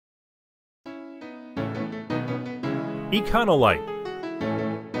Econolite.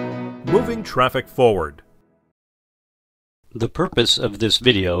 Moving traffic forward. The purpose of this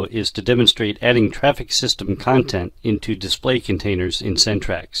video is to demonstrate adding traffic system content into display containers in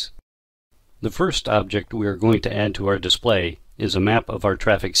Centracs. The first object we are going to add to our display is a map of our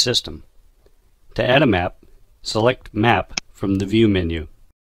traffic system. To add a map, select Map from the View menu.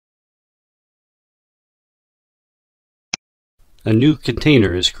 A new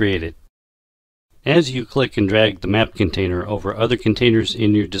container is created. As you click and drag the map container over other containers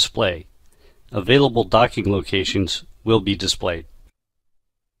in your display, available docking locations will be displayed.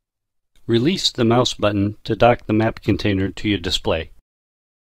 Release the mouse button to dock the map container to your display.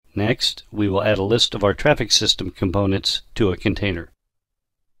 Next, we will add a list of our traffic system components to a container.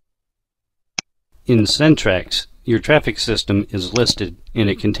 In Centracs, your traffic system is listed in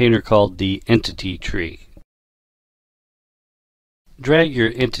a container called the Entity Tree. Drag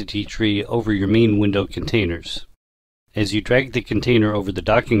your entity tree over your main window containers. As you drag the container over the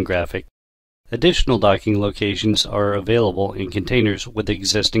docking graphic, additional docking locations are available in containers with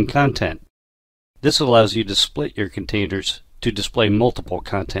existing content. This allows you to split your containers to display multiple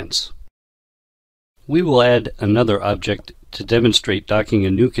contents. We will add another object to demonstrate docking a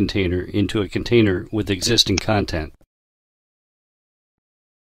new container into a container with existing content.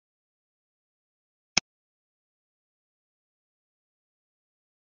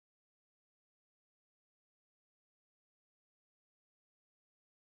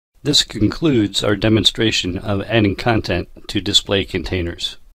 This concludes our demonstration of adding content to display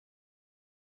containers.